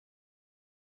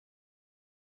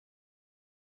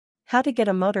How to get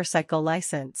a motorcycle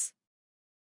license.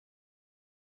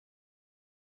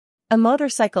 A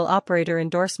motorcycle operator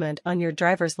endorsement on your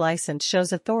driver's license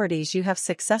shows authorities you have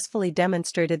successfully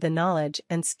demonstrated the knowledge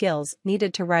and skills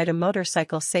needed to ride a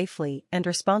motorcycle safely and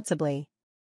responsibly.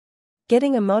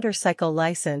 Getting a motorcycle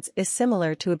license is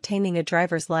similar to obtaining a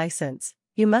driver's license.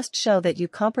 You must show that you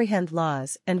comprehend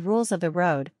laws and rules of the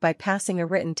road by passing a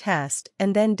written test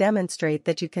and then demonstrate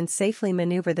that you can safely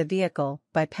maneuver the vehicle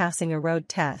by passing a road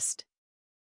test.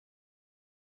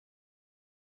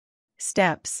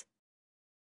 Steps.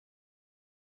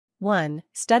 1.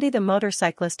 Study the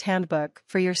Motorcyclist Handbook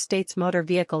for your state's motor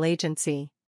vehicle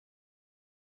agency.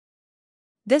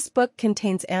 This book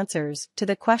contains answers to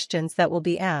the questions that will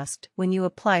be asked when you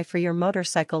apply for your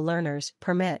motorcycle learner's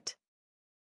permit.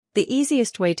 The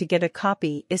easiest way to get a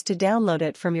copy is to download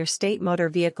it from your state motor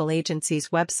vehicle agency's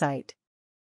website.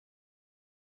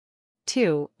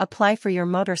 2. Apply for your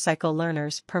motorcycle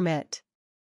learner's permit.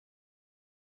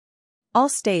 All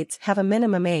states have a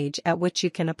minimum age at which you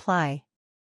can apply.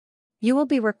 You will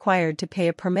be required to pay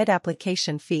a permit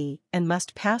application fee and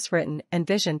must pass written and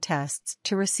vision tests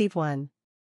to receive one.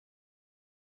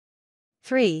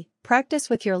 3. Practice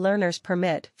with your learner's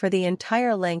permit for the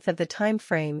entire length of the time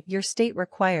frame your state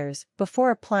requires before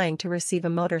applying to receive a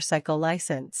motorcycle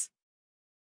license.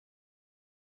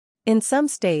 In some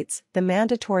states, the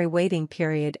mandatory waiting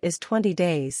period is 20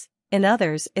 days, in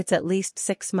others it's at least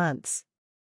 6 months.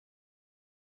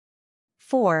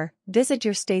 4. Visit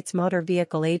your state's motor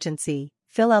vehicle agency,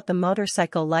 fill out the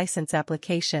motorcycle license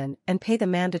application and pay the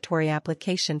mandatory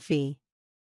application fee.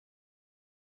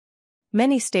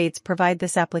 Many states provide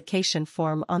this application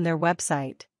form on their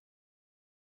website.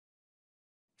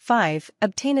 5.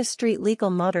 Obtain a street-legal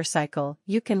motorcycle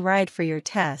you can ride for your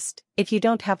test, if you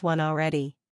don't have one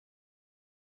already.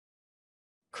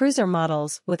 Cruiser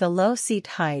models with a low seat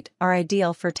height are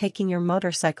ideal for taking your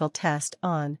motorcycle test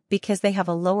on because they have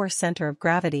a lower center of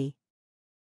gravity.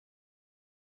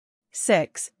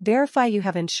 6. Verify you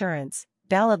have insurance,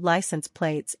 valid license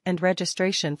plates and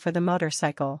registration for the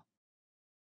motorcycle.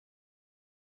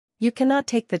 You cannot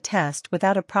take the test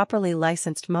without a properly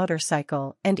licensed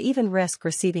motorcycle and even risk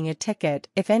receiving a ticket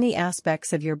if any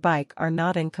aspects of your bike are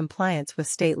not in compliance with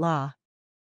state law.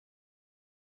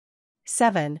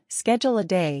 7. Schedule a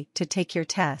day to take your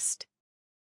test.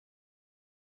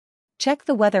 Check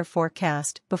the weather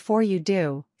forecast before you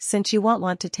do, since you won't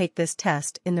want to take this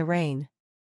test in the rain.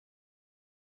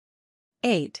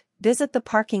 8. Visit the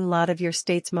parking lot of your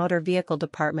state's motor vehicle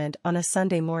department on a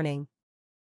Sunday morning.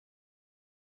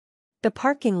 The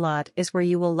parking lot is where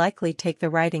you will likely take the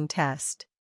riding test.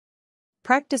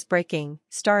 Practice braking,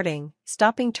 starting,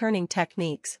 stopping, turning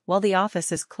techniques while the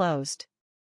office is closed.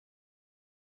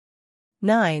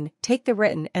 9. Take the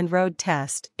written and road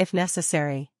test, if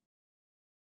necessary.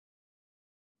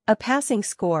 A passing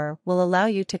score will allow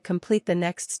you to complete the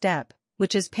next step,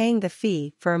 which is paying the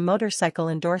fee for a motorcycle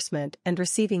endorsement and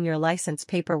receiving your license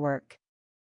paperwork.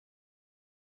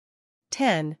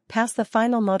 10. Pass the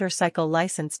final motorcycle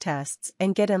license tests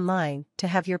and get in line to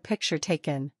have your picture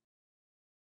taken.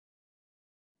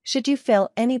 Should you fail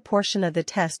any portion of the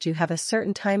test, you have a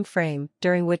certain time frame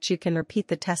during which you can repeat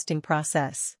the testing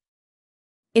process.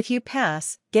 If you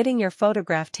pass, getting your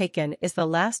photograph taken is the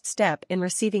last step in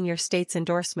receiving your state's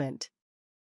endorsement.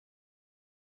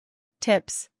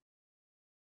 Tips.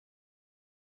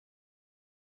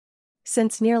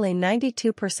 Since nearly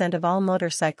 92% of all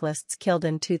motorcyclists killed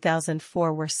in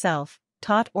 2004 were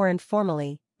self-taught or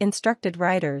informally instructed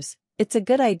riders, it's a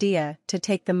good idea to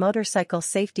take the motorcycle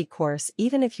safety course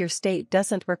even if your state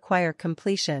doesn't require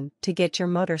completion to get your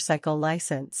motorcycle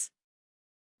license.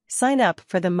 Sign up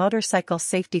for the Motorcycle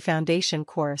Safety Foundation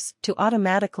course to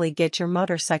automatically get your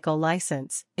motorcycle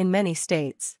license in many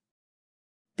states.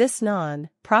 This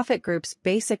non-profit group's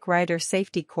basic rider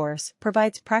safety course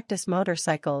provides practice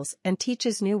motorcycles and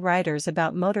teaches new riders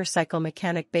about motorcycle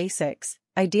mechanic basics,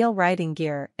 ideal riding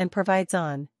gear, and provides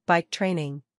on-bike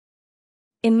training.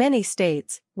 In many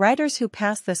states, riders who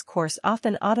pass this course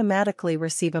often automatically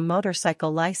receive a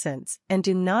motorcycle license and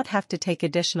do not have to take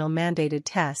additional mandated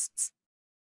tests.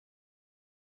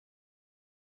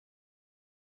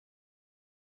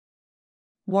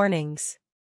 Warnings.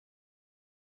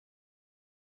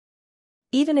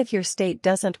 Even if your state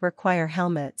doesn't require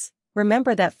helmets,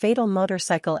 remember that fatal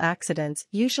motorcycle accidents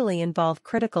usually involve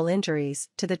critical injuries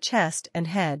to the chest and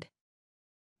head.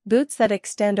 Boots that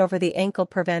extend over the ankle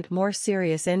prevent more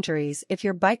serious injuries if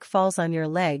your bike falls on your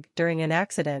leg during an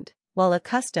accident, while a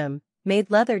custom-made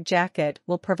leather jacket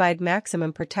will provide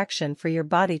maximum protection for your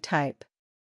body type.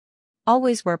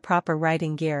 Always wear proper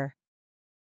riding gear.